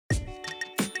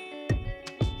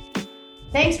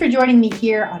Thanks for joining me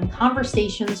here on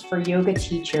Conversations for Yoga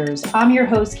Teachers. I'm your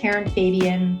host, Karen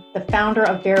Fabian, the founder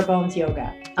of Bare Bones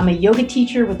Yoga. I'm a yoga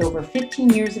teacher with over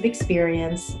 15 years of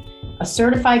experience, a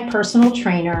certified personal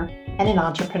trainer, and an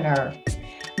entrepreneur.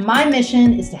 My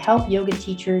mission is to help yoga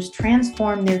teachers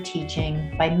transform their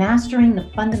teaching by mastering the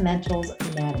fundamentals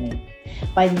of anatomy.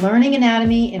 By learning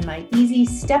anatomy in my easy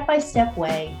step-by-step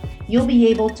way, you'll be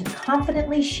able to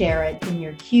confidently share it in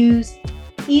your cues,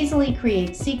 easily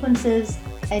create sequences,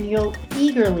 and you'll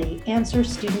eagerly answer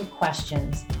student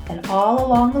questions. And all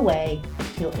along the way,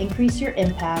 you'll increase your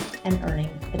impact and earning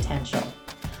potential.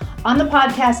 On the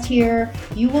podcast here,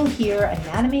 you will hear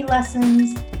anatomy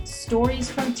lessons, stories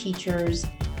from teachers,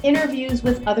 interviews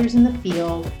with others in the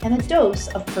field, and a dose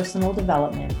of personal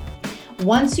development.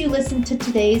 Once you listen to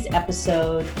today's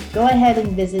episode, go ahead and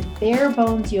visit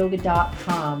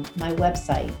barebonesyoga.com, my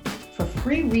website, for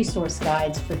free resource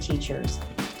guides for teachers.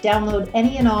 Download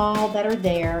any and all that are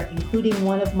there, including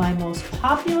one of my most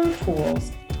popular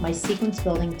tools, my sequence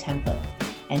building template.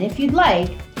 And if you'd like,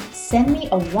 send me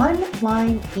a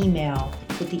one-line email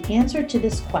with the answer to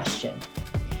this question.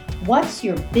 What's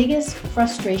your biggest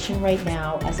frustration right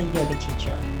now as a yoga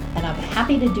teacher? And I'm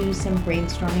happy to do some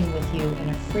brainstorming with you in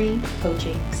a free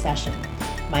coaching session.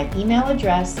 My email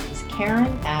address is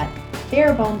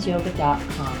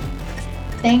karen@barebonesyoga.com.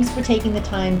 Thanks for taking the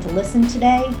time to listen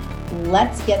today.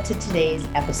 Let's get to today's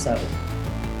episode.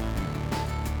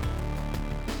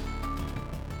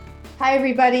 Hi,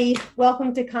 everybody.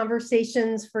 Welcome to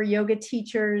Conversations for Yoga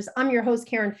Teachers. I'm your host,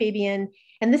 Karen Fabian,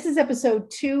 and this is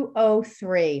episode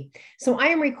 203. So I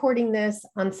am recording this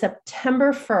on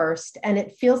September 1st, and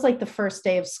it feels like the first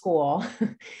day of school.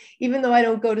 Even though I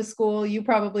don't go to school, you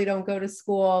probably don't go to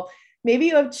school. Maybe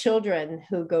you have children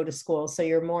who go to school, so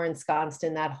you're more ensconced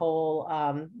in that whole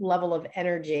level of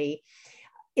energy.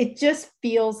 It just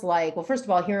feels like, well, first of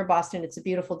all, here in Boston, it's a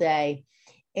beautiful day.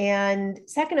 And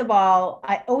second of all,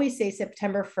 I always say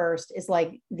September 1st is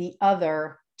like the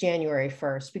other January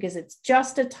 1st, because it's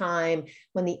just a time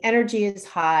when the energy is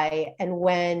high and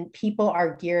when people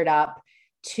are geared up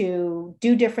to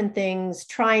do different things,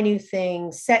 try new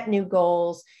things, set new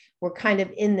goals. We're kind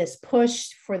of in this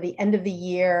push for the end of the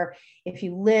year. If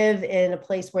you live in a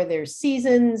place where there's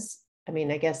seasons, I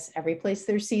mean, I guess every place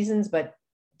there's seasons, but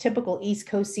typical East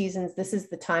Coast seasons, this is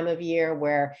the time of year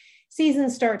where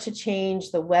seasons start to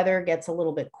change. The weather gets a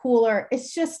little bit cooler.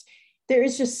 There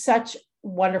is just such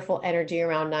wonderful energy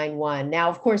around 9/1.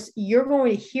 Now, of course, you're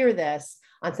going to hear this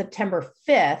on September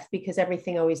 5th because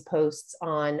everything always posts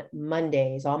on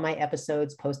Mondays. All my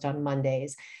episodes post on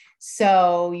Mondays.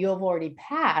 So you'll have already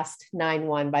passed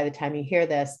 9/1 by the time you hear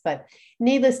this. But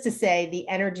needless to say, the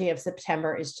energy of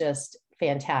September is just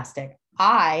fantastic.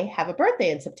 I have a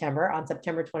birthday in September, on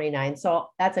September 29th. So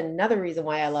that's another reason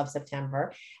why I love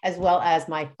September, as well as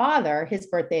my father. His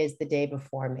birthday is the day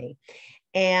before me.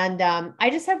 And I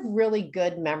just have really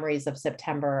good memories of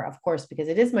September, of course, because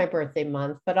it is my birthday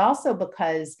month, but also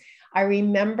because I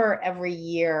remember every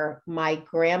year my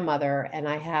grandmother, and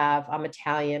I'm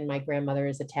Italian. My grandmother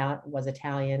was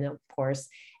Italian, of course.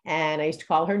 And I used to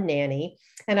call her Nanny.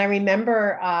 And I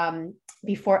remember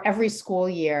before every school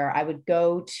year, I would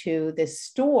go to this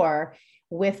store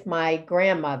with my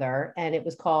grandmother, and I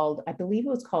believe it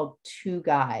was called Two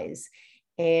Guys.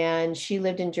 And she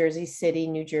lived in Jersey City,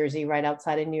 New Jersey, right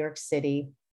outside of New York City.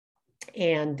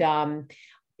 And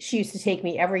she used to take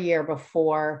me every year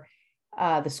before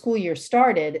the school year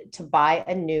started to buy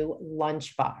a new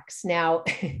lunchbox. Now,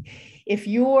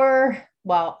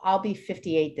 I'll be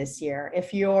 58 this year.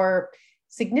 If you're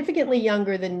significantly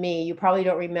younger than me, you probably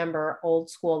don't remember old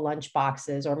school lunch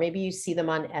boxes, or maybe you see them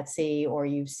on Etsy or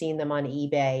you've seen them on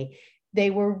eBay. They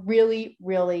were really,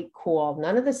 really cool.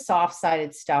 None of the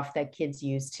soft-sided stuff that kids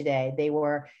use today. They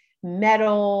were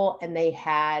metal and they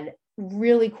had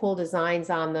really cool designs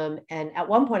on them. And at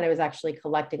one point I was actually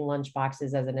collecting lunch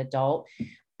boxes as an adult.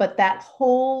 But that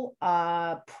whole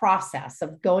process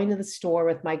of going to the store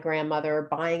with my grandmother,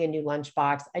 buying a new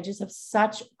lunchbox, I just have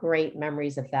such great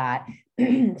memories of that.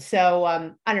 So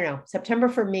I don't know, September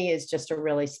for me is just a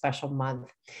really special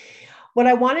month. What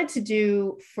I wanted to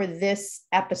do for this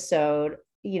episode,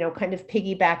 kind of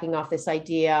piggybacking off this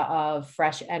idea of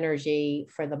fresh energy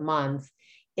for the month,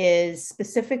 is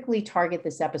specifically target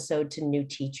this episode to new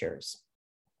teachers.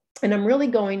 And I'm really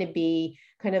going to be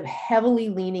kind of heavily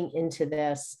leaning into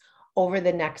this over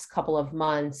the next couple of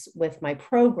months with my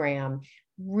program,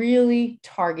 really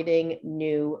targeting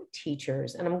new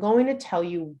teachers. And I'm going to tell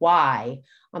you why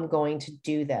I'm going to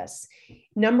do this.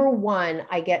 Number one,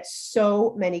 I get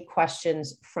so many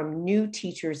questions from new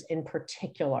teachers in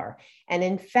particular. And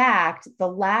in fact, the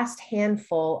last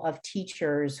handful of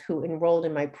teachers who enrolled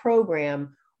in my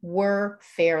program were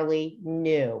fairly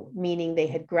new, meaning they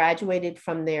had graduated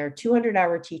from their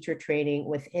 200-hour teacher training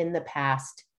within the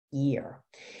past year.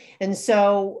 And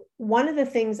so one of the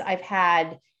things I've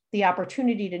had the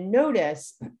opportunity to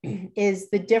notice is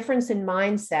the difference in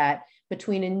mindset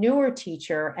between a newer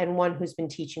teacher and one who's been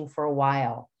teaching for a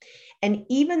while. And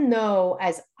even though,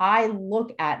 as I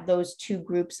look at those two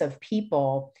groups of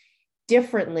people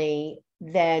differently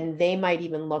than they might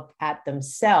even look at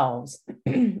themselves,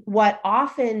 what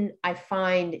often I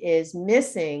find is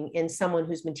missing in someone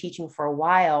who's been teaching for a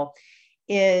while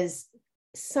is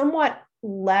somewhat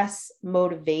less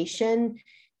motivation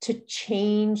to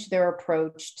change their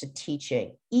approach to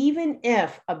teaching, even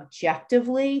if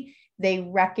objectively they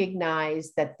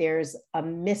recognize that there's a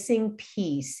missing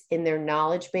piece in their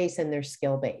knowledge base and their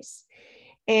skill base.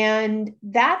 And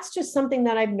that's just something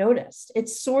that I've noticed.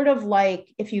 It's sort of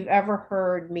like if you've ever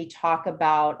heard me talk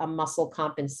about a muscle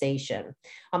compensation.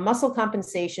 A muscle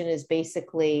compensation is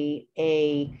basically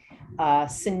a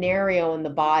scenario in the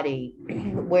body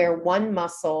where one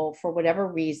muscle, for whatever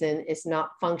reason, is not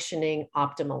functioning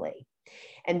optimally.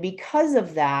 And because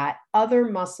of that, other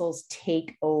muscles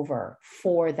take over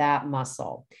for that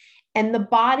muscle. And the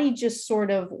body just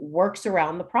sort of works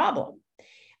around the problem.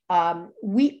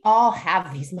 We all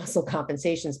have these muscle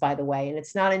compensations, by the way, and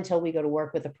it's not until we go to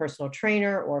work with a personal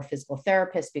trainer or a physical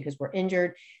therapist because we're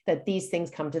injured that these things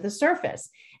come to the surface.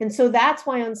 And so that's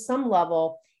why on some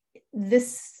level,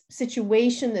 this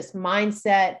situation, this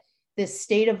mindset, this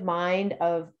state of mind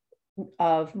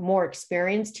of more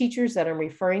experienced teachers that I'm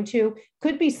referring to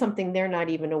could be something they're not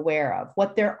even aware of.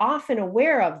 What they're often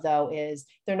aware of, though, is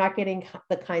they're not getting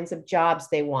the kinds of jobs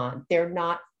they want. They're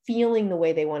not feeling the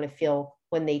way they want to feel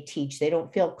when they teach. They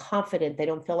don't feel confident. They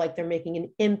don't feel like they're making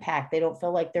an impact. They don't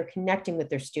feel like they're connecting with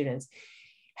their students.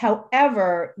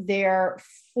 However, they're,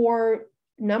 for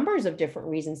numbers of different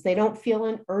reasons, they don't feel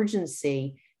an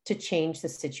urgency to change the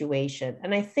situation.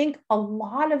 And I think a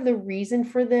lot of the reason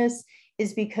for this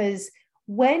is because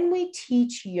when we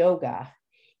teach yoga,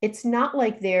 it's not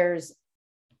like there's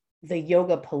the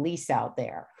yoga police out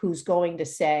there who's going to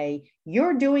say,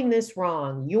 you're doing this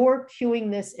wrong, you're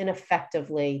cueing this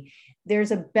ineffectively.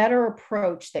 There's a better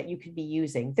approach that you could be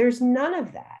using. There's none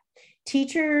of that.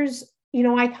 Teachers,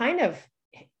 I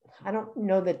don't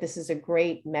know that this is a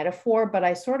great metaphor, but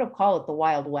I sort of call it the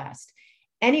Wild West.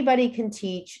 Anybody can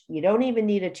teach. You don't even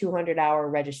need a 200-hour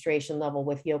registration level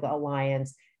with Yoga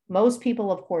Alliance. Most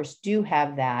people, of course, do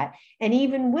have that. And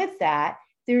even with that,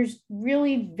 there's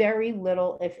really very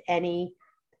little, if any,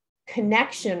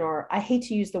 connection, or I hate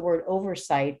to use the word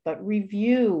oversight, but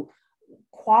review,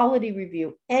 quality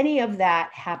review, any of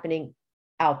that happening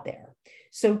out there.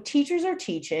 So teachers are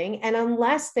teaching, and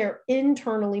unless they're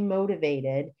internally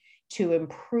motivated to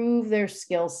improve their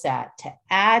skill set, to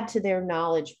add to their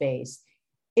knowledge base,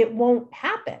 it won't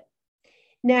happen.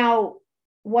 Now,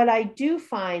 what I do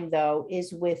find, though,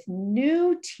 is with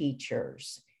new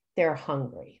teachers, they're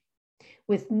hungry.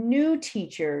 With new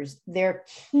teachers, they're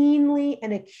keenly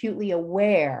and acutely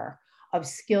aware of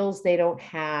skills they don't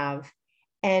have,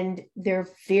 and they're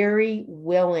very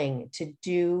willing to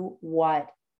do what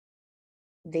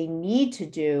they need to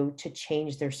do to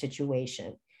change their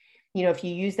situation. You know, if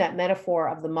you use that metaphor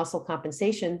of the muscle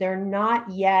compensation, they're not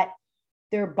yet,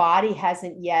 their body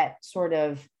hasn't yet sort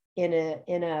of in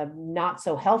a not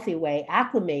so healthy way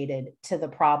acclimated to the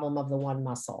problem of the one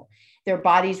muscle. Their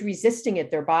body's resisting it.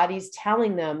 Their body's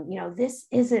telling them, you know, this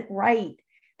isn't right.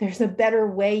 There's a better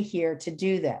way here to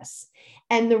do this.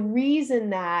 And the reason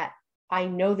that I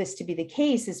know this to be the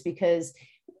case is because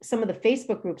some of the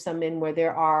Facebook groups I'm in, where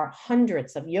there are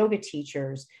hundreds of yoga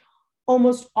teachers,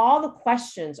 almost all the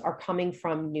questions are coming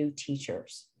from new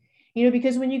teachers. You know,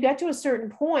 because when you get to a certain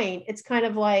point, it's kind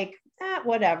of like,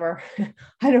 whatever.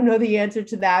 I don't know the answer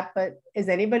to that, but is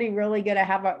anybody really going to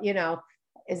have a, you know,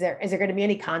 is there going to be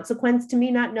any consequence to me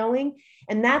not knowing?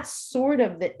 And that's sort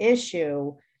of the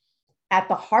issue at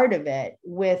the heart of it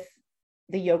with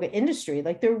the yoga industry.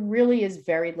 Like, there really is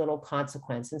very little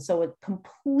consequence. And so it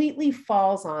completely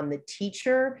falls on the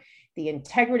teacher, the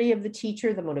integrity of the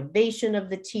teacher, the motivation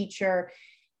of the teacher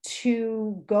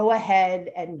to go ahead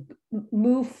and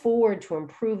move forward to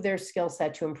improve their skill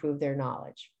set, to improve their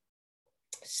knowledge.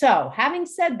 So having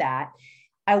said that,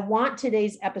 I want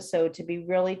today's episode to be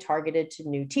really targeted to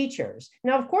new teachers.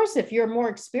 Now, of course, if you're more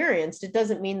experienced, it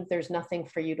doesn't mean that there's nothing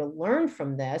for you to learn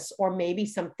from this, or maybe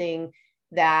something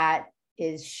that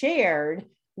is shared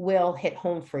will hit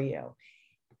home for you.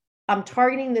 I'm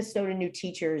targeting this though to new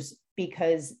teachers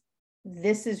because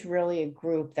this is really a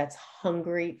group that's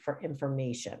hungry for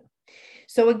information.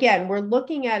 So again, we're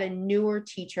looking at a newer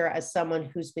teacher as someone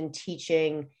who's been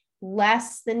teaching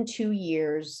less than 2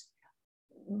 years,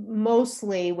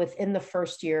 mostly within the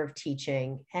first year of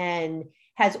teaching, and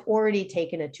has already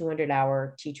taken a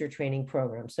 200-hour teacher training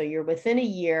program. So you're within a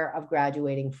year of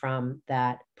graduating from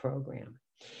that program.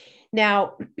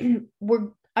 Now,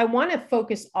 I want to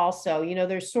focus also,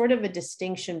 there's sort of a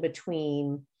distinction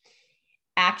between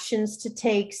actions to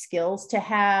take, skills to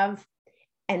have,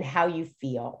 and how you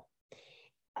feel.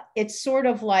 It's sort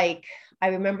of like, I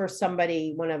remember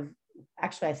somebody,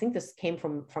 actually, I think this came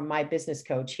from my business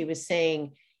coach. He was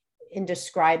saying, in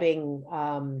describing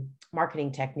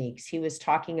marketing techniques, he was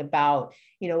talking about,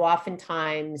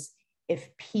 oftentimes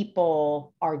if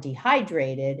people are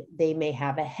dehydrated, they may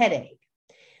have a headache.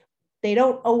 They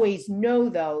don't always know,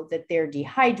 though, that they're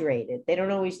dehydrated. They don't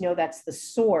always know that's the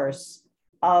source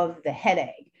of the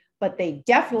headache, but they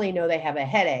definitely know they have a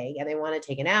headache and they want to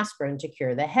take an aspirin to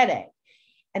cure the headache.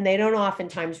 And they don't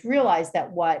oftentimes realize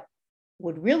that what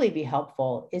would really be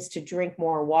helpful is to drink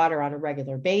more water on a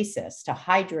regular basis, to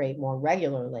hydrate more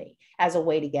regularly as a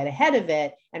way to get ahead of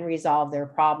it and resolve their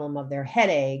problem of their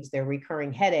headaches, their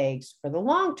recurring headaches for the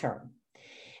long term.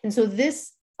 And so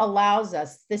this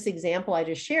example I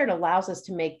just shared allows us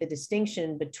to make the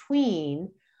distinction between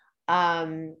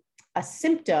a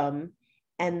symptom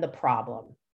and the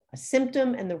problem, a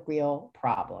symptom and the real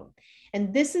problem.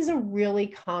 And this is a really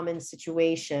common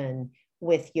situation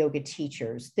with yoga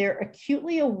teachers. They're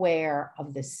acutely aware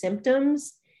of the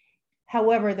symptoms.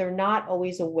 However, they're not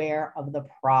always aware of the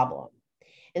problem.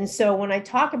 And so when I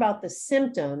talk about the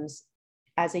symptoms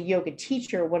as a yoga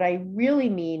teacher, what I really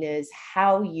mean is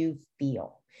how you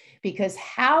feel. Because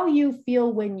how you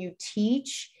feel when you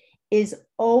teach is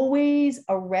always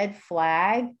a red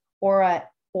flag or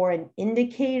an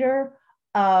indicator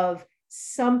of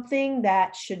something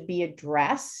that should be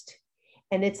addressed.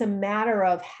 And it's a matter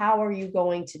of how are you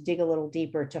going to dig a little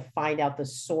deeper to find out the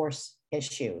source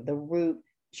issue, the root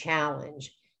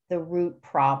challenge, the root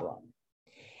problem.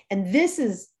 And this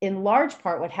is in large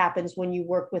part what happens when you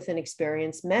work with an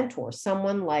experienced mentor,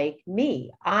 someone like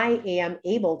me. I am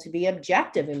able to be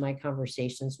objective in my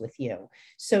conversations with you.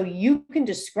 So you can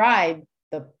describe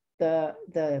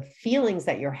the feelings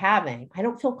that you're having. I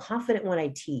don't feel confident when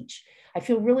I teach. I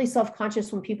feel really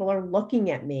self-conscious when people are looking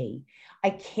at me.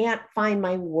 I can't find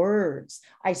my words.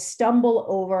 I stumble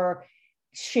over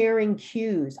sharing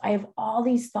cues. I have all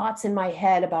these thoughts in my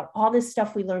head about all this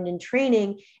stuff we learned in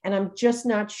training, and I'm just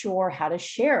not sure how to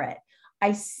share it.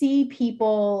 I see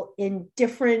people in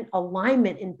different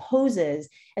alignment in poses,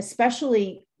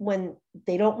 especially when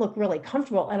they don't look really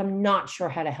comfortable, and I'm not sure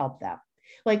how to help them.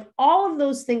 Like all of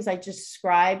those things I just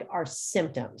described are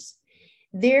symptoms.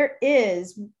 There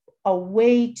is a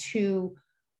way to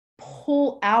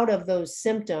pull out of those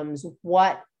symptoms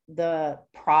what the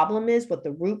problem is, what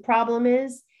the root problem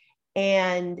is,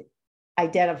 and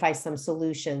identify some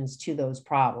solutions to those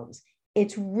problems.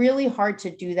 It's really hard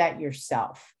to do that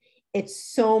yourself. It's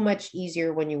so much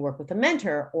easier when you work with a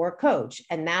mentor or a coach.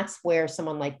 And that's where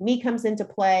someone like me comes into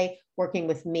play. Working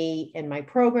with me in my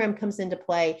program comes into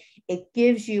play. It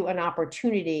gives you an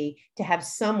opportunity to have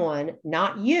someone,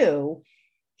 not you,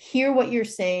 hear what you're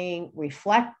saying,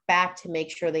 reflect back to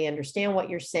make sure they understand what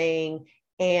you're saying,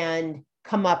 and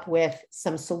come up with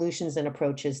some solutions and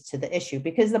approaches to the issue.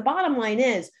 Because the bottom line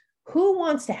is, who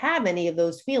wants to have any of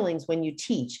those feelings when you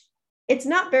teach? It's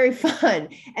not very fun.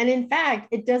 And in fact,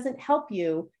 it doesn't help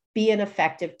you be an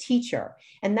effective teacher.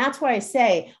 And that's why I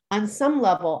say, on some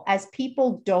level, as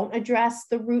people don't address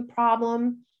the root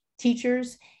problem,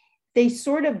 teachers, they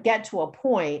sort of get to a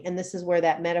point, and this is where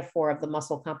that metaphor of the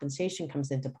muscle compensation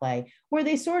comes into play, where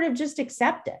they sort of just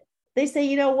accept it. They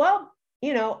say,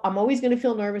 I'm always going to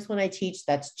feel nervous when I teach.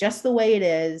 That's just the way it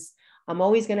is. I'm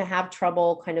always going to have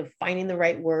trouble kind of finding the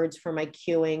right words for my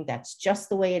cueing. That's just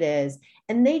the way it is.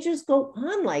 And they just go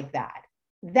on like that.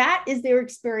 That is their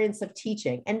experience of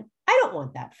teaching. And I don't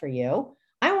want that for you.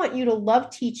 I want you to love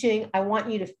teaching. I want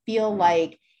you to feel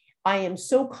like I am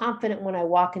so confident when I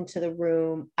walk into the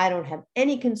room. I don't have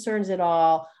any concerns at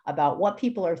all about what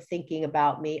people are thinking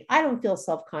about me. I don't feel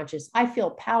self-conscious. I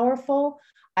feel powerful.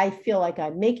 I feel like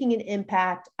I'm making an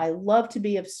impact. I love to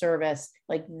be of service.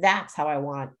 Like that's how I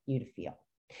want you to feel.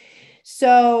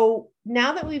 So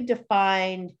now that we've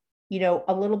defined,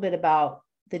 a little bit about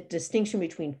the distinction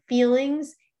between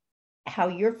feelings, how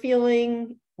you're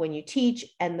feeling when you teach,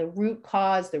 and the root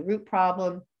cause, the root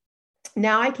problem.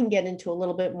 Now I can get into a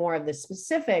little bit more of the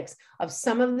specifics of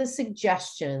some of the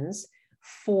suggestions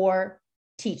for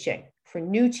teaching, for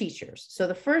new teachers. So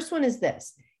the first one is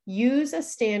this: use a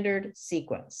standard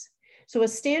sequence. So a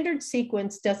standard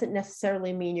sequence doesn't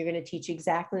necessarily mean you're going to teach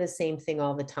exactly the same thing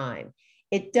all the time.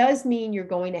 It does mean you're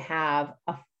going to have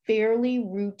a fairly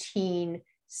routine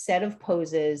set of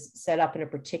poses set up in a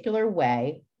particular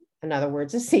way. In other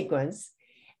words, a sequence.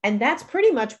 And that's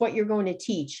pretty much what you're going to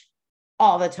teach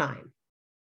all the time.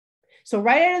 So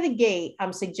right out of the gate,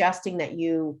 I'm suggesting that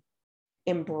you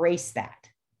embrace that.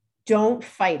 Don't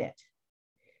fight it.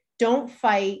 Don't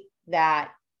fight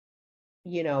that,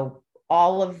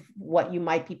 all of what you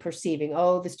might be perceiving.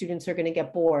 Oh, the students are going to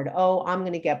get bored. Oh, I'm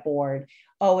going to get bored.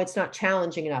 Oh, it's not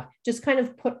challenging enough. Just kind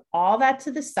of put all that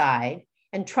to the side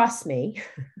and trust me.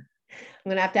 I'm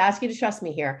going to have to ask you to trust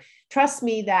me here. Trust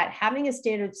me that having a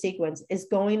standard sequence is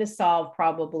going to solve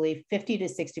probably 50 to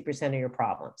 60% of your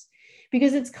problems.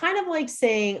 Because it's kind of like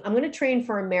saying, I'm going to train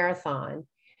for a marathon,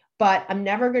 but I'm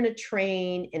never going to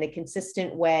train in a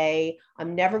consistent way.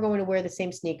 I'm never going to wear the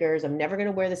same sneakers. I'm never going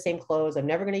to wear the same clothes. I'm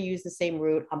never going to use the same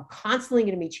route. I'm constantly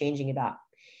going to be changing it up.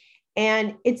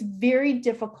 And it's very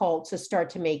difficult to start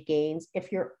to make gains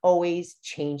if you're always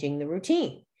changing the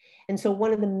routine. And so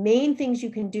one of the main things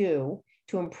you can do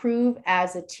to improve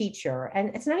as a teacher,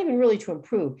 and it's not even really to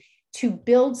improve, to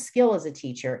build skill as a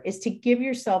teacher, is to give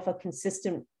yourself a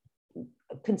consistent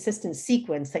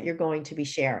sequence that you're going to be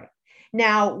sharing.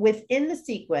 Now, within the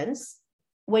sequence,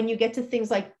 when you get to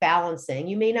things like balancing,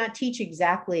 you may not teach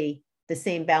exactly the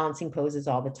same balancing poses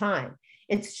all the time.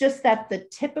 It's just that the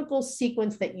typical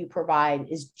sequence that you provide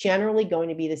is generally going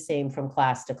to be the same from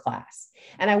class to class.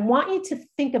 And I want you to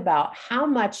think about how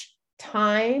much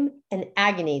time and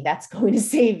agony that's going to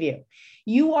save you.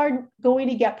 You are going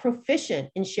to get proficient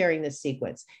in sharing this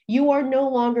sequence. You are no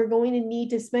longer going to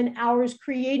need to spend hours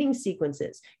creating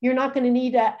sequences. You're not going to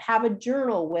need to have a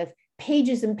journal with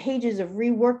pages and pages of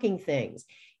reworking things.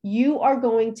 You are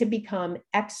going to become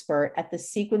expert at the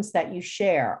sequence that you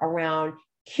share around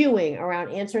cueing, around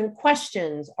answering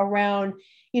questions, around,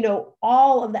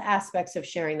 all of the aspects of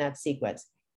sharing that sequence.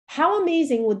 How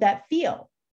amazing would that feel?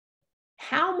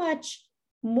 How much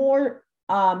more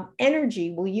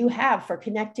energy will you have for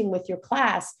connecting with your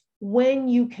class when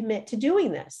you commit to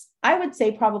doing this? I would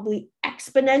say probably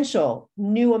exponential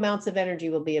new amounts of energy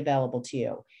will be available to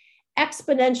you.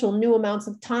 Exponential new amounts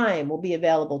of time will be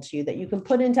available to you that you can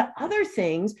put into other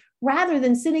things rather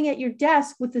than sitting at your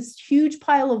desk with this huge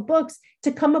pile of books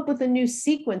to come up with a new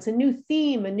sequence, a new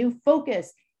theme, a new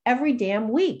focus every damn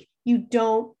week. You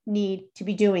don't need to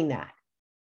be doing that.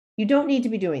 You don't need to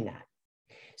be doing that.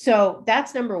 So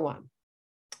that's number one.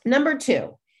 Number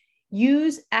two,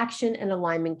 use action and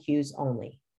alignment cues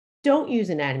only. Don't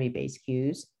use anatomy-based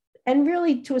cues. And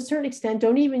really, to a certain extent,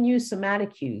 don't even use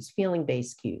somatic cues,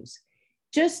 feeling-based cues.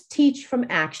 Just teach from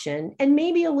action and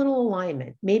maybe a little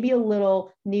alignment, maybe a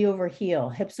little knee over heel,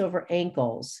 hips over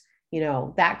ankles,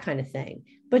 that kind of thing.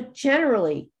 But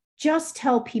generally, just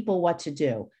tell people what to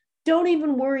do. Don't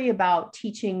even worry about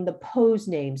teaching the pose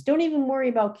names. Don't even worry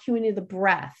about cueing to the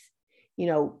breath.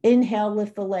 Inhale,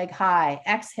 lift the leg high.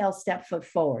 Exhale, step foot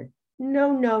forward.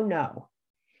 No.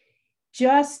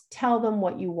 Just tell them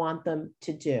what you want them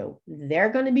to do.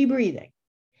 They're going to be breathing.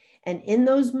 And in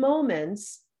those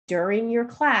moments during your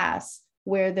class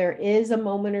where there is a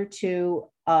moment or two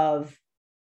of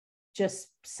just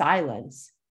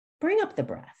silence, bring up the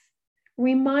breath.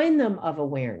 Remind them of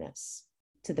awareness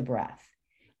to the breath.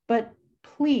 But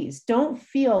please don't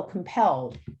feel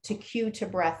compelled to cue to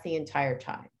breath the entire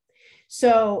time.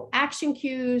 So action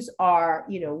cues are,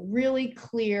 really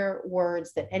clear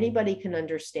words that anybody can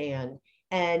understand.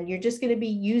 And you're just going to be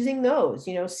using those,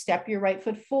 step your right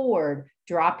foot forward,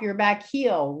 drop your back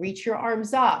heel, reach your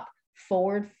arms up,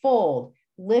 forward fold,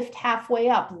 lift halfway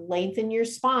up, lengthen your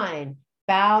spine,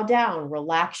 bow down,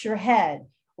 relax your head,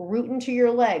 root into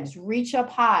your legs, reach up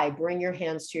high, bring your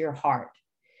hands to your heart.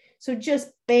 So just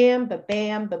bam,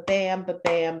 ba-bam, ba-bam,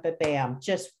 ba-bam, ba-bam,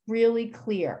 just really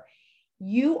clear.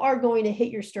 You are going to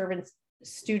hit your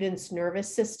students'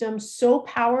 nervous system so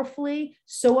powerfully,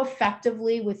 so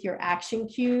effectively with your action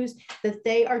cues that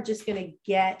they are just going to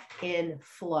get in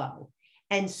flow.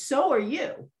 And so are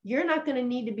you. You're not going to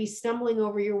need to be stumbling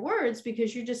over your words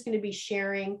because you're just going to be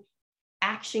sharing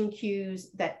action cues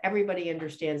that everybody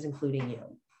understands, including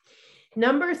you.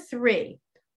 Number three,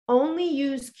 only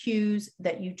use cues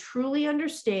that you truly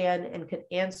understand and can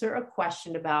answer a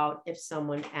question about if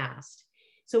someone asked.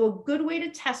 So a good way to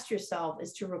test yourself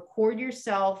is to record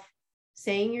yourself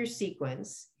saying your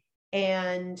sequence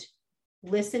and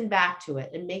listen back to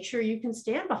it and make sure you can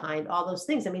stand behind all those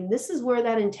things. I mean, this is where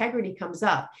that integrity comes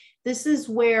up. This is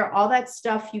where all that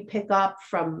stuff you pick up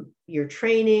from your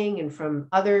training and from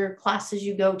other classes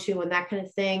you go to and that kind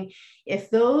of thing.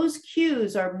 If those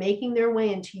cues are making their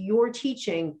way into your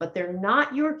teaching, but they're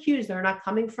not your cues, they're not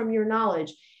coming from your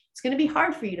knowledge, it's going to be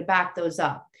hard for you to back those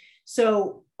up.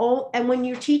 So, and when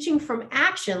you're teaching from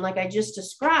action, like I just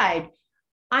described,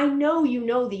 I know you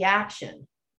know the action.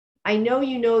 I know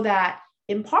you know that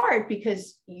in part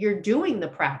because you're doing the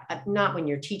practice, not when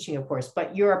you're teaching, of course,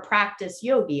 but you're a practice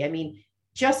yogi. I mean,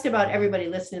 just about everybody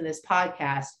listening to this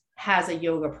podcast has a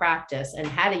yoga practice and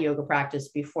had a yoga practice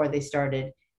before they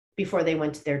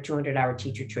went to their 200-hour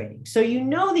teacher training. So you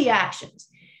know the actions.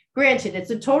 Granted,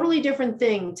 it's a totally different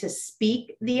thing to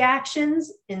speak the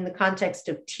actions in the context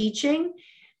of teaching.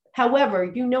 However,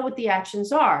 you know what the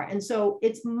actions are. And so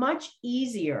it's much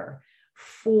easier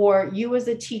for you as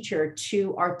a teacher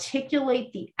to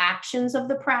articulate the actions of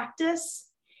the practice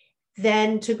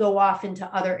than to go off into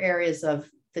other areas of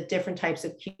the different types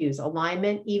of cues,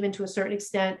 alignment, even to a certain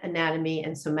extent, anatomy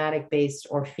and somatic based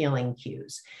or feeling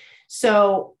cues.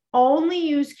 So only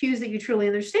use cues that you truly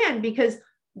understand, because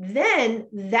then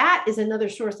that is another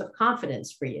source of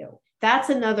confidence for you. That's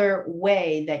another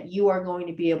way that you are going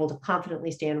to be able to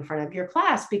confidently stand in front of your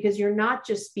class, because you're not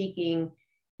just speaking,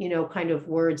 kind of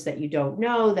words that you don't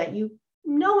know, that you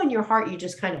know in your heart you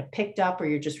just kind of picked up or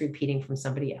you're just repeating from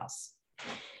somebody else.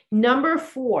 Number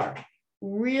 4,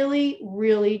 really,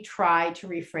 really try to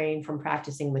refrain from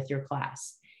practicing with your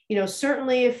class.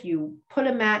 Certainly if you put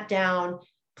a mat down,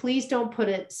 please don't put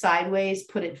it sideways,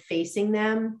 put it facing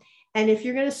them. And if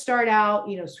you're going to start out,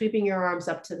 sweeping your arms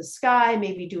up to the sky,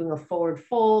 maybe doing a forward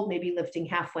fold, maybe lifting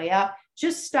halfway up,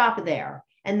 just stop there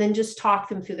and then just talk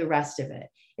them through the rest of it.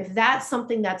 If that's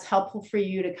something that's helpful for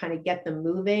you to kind of get them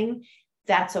moving,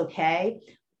 that's okay.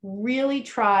 Really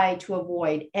try to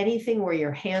avoid anything where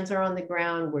your hands are on the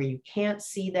ground, where you can't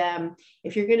see them.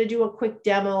 If you're going to do a quick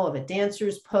demo of a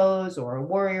dancer's pose or a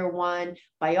warrior one,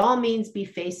 by all means, be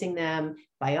facing them.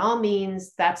 By all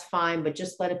means, that's fine, but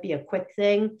just let it be a quick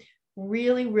thing.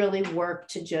 Really, really work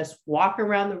to just walk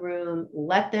around the room,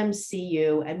 let them see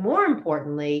you, and more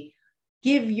importantly,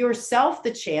 give yourself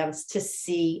the chance to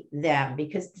see them,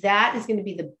 because that is going to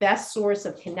be the best source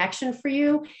of connection for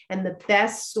you and the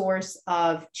best source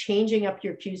of changing up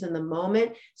your cues in the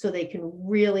moment so they can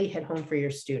really hit home for your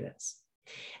students.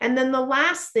 And then the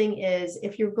last thing is,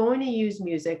 if you're going to use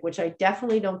music, which I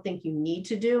definitely don't think you need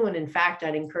to do, and in fact,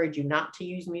 I'd encourage you not to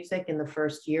use music in the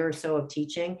first year or so of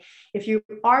teaching. If you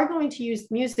are going to use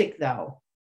music though,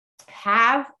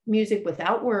 have music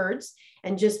without words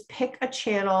and just pick a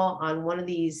channel on one of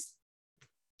these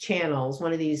channels,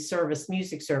 one of these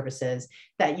music services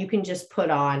that you can just put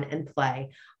on and play.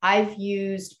 I've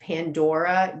used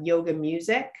Pandora yoga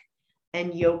music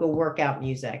and yoga workout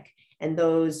music, and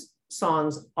those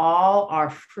songs all are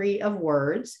free of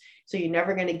words. So you're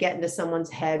never going to get into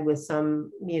someone's head with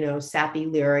some, sappy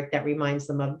lyric that reminds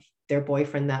them of their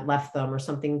boyfriend that left them or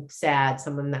something sad,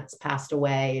 someone that's passed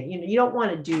away. And, you don't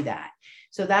want to do that.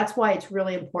 So that's why it's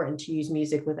really important to use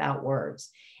music without words.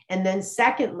 And then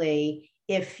secondly,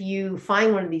 if you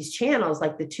find one of these channels,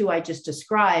 like the 2 I just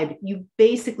described, you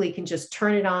basically can just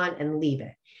turn it on and leave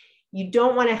it. You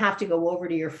don't want to have to go over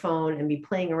to your phone and be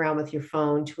playing around with your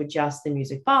phone to adjust the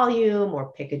music volume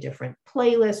or pick a different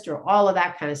playlist or all of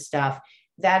that kind of stuff.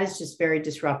 That is just very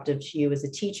disruptive to you as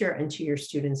a teacher and to your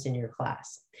students in your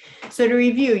class. So to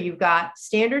review, you've got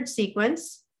standard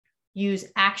sequence, use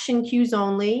action cues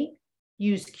only,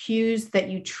 use cues that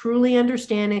you truly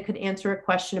understand and could answer a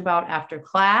question about after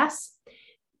class.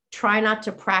 Try not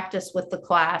to practice with the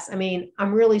class. I mean,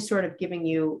 I'm really sort of giving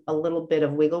you a little bit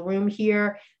of wiggle room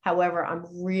here. However, I'm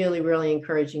really, really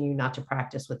encouraging you not to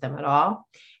practice with them at all.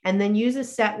 And then use a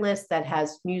set list that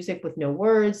has music with no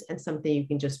words and something you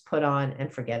can just put on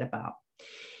and forget about.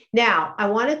 Now, I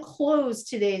want to close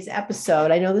today's episode.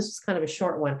 I know this is kind of a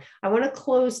short one. I want to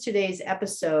close today's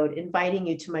episode inviting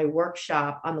you to my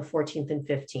workshop on the 14th and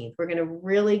 15th. We're going to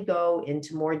really go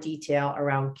into more detail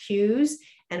around cues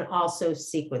and also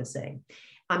sequencing.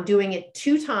 I'm doing it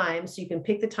 2 times, so you can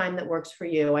pick the time that works for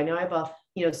you. I know I have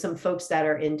some folks that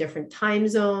are in different time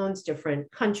zones,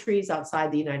 different countries outside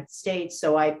the United States.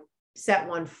 So I set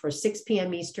one for 6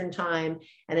 p.m. Eastern time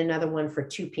and another one for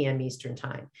 2 p.m. Eastern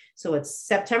time. So it's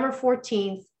September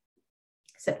 14th,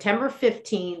 September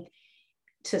 15th.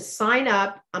 To sign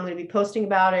up, I'm going to be posting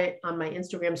about it on my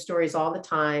Instagram stories all the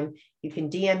time. You can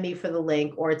DM me for the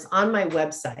link, or it's on my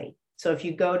website. So if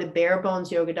you go to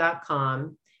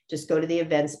barebonesyoga.com, just go to the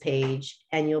events page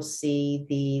and you'll see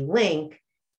the link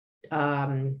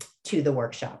to the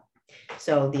workshop.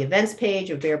 So the events page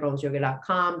of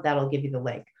barebonesyoga.com, that'll give you the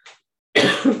link.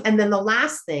 And then the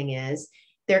last thing is,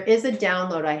 there is a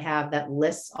download I have that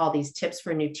lists all these tips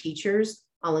for new teachers.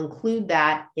 I'll include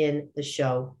that in the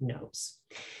show notes.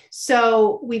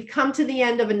 So we've come to the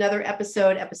end of another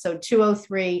episode, episode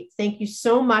 203. Thank you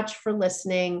so much for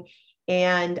listening.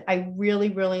 And I really,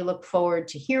 really look forward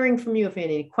to hearing from you if you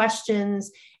have any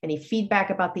questions, any feedback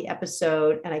about the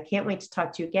episode. And I can't wait to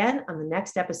talk to you again on the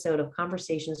next episode of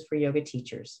Conversations for Yoga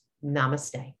Teachers.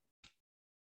 Namaste.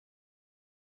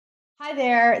 Hi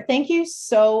there. Thank you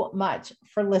so much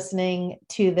for listening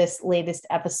to this latest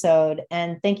episode.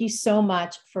 And thank you so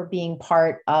much for being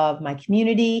part of my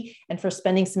community and for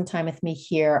spending some time with me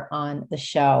here on the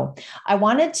show. I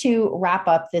wanted to wrap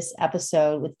up this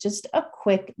episode with just a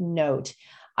quick note.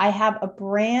 I have a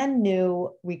brand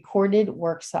new recorded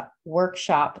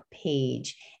workshop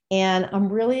page. And I'm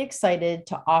really excited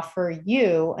to offer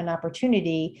you an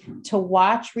opportunity to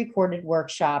watch recorded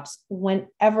workshops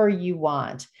whenever you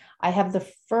want. I have the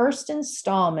first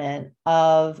installment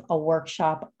of a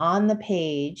workshop on the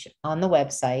page on the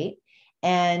website,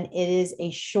 and it is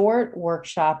a short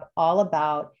workshop all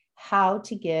about how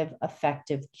to give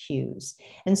effective cues.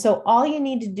 And so all you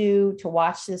need to do to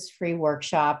watch this free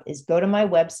workshop is go to my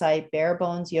website,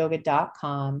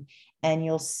 barebonesyoga.com, and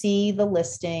you'll see the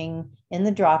listing in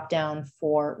the dropdown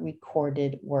for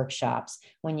recorded workshops.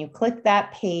 When you click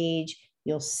that page,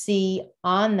 you'll see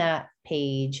on that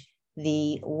page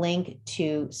the link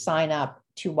to sign up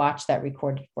to watch that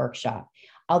recorded workshop.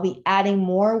 I'll be adding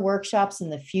more workshops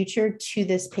in the future to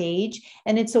this page,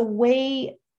 and it's a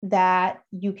way that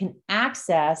you can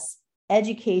access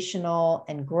educational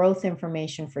and growth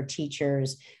information for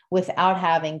teachers without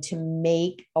having to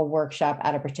make a workshop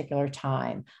at a particular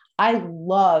time. I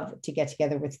love to get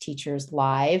together with teachers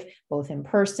live, both in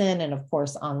person and of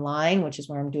course online, which is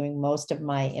where I'm doing most of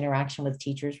my interaction with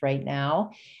teachers right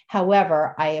now.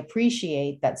 However, I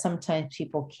appreciate that sometimes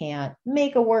people can't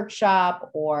make a workshop,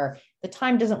 or the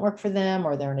time doesn't work for them,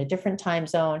 or they're in a different time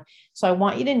zone. So I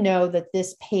want you to know that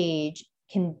this page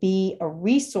can be a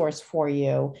resource for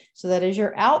you, so that as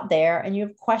you're out there and you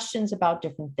have questions about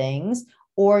different things,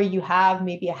 or you have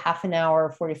maybe a half an hour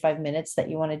or 45 minutes that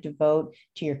you want to devote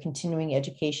to your continuing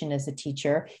education as a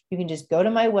teacher, you can just go to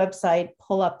my website,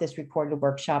 pull up this recorded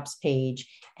workshops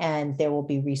page, and there will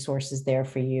be resources there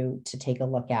for you to take a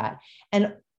look at.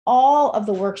 And all of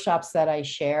the workshops that I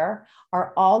share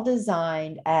are all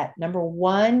designed at, number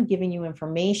one, giving you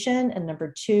information, and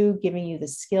number two, giving you the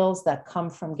skills that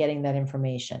come from getting that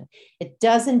information. It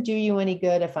doesn't do you any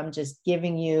good if I'm just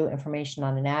giving you information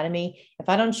on anatomy. If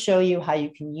I don't show you how you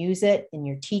can use it in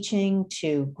your teaching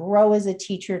to grow as a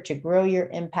teacher, to grow your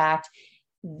impact,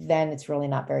 then it's really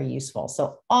not very useful.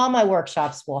 So all my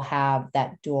workshops will have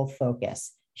that dual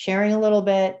focus: sharing a little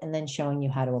bit and then showing you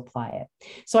how to apply it.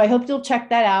 So I hope you'll check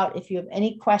that out. If you have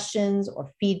any questions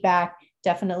or feedback,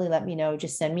 definitely let me know.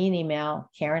 Just send me an email,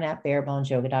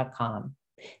 Karen@barebonesyoga.com.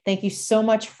 Thank you so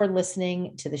much for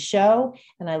listening to the show,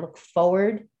 and I look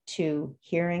forward to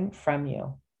hearing from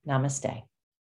you. Namaste.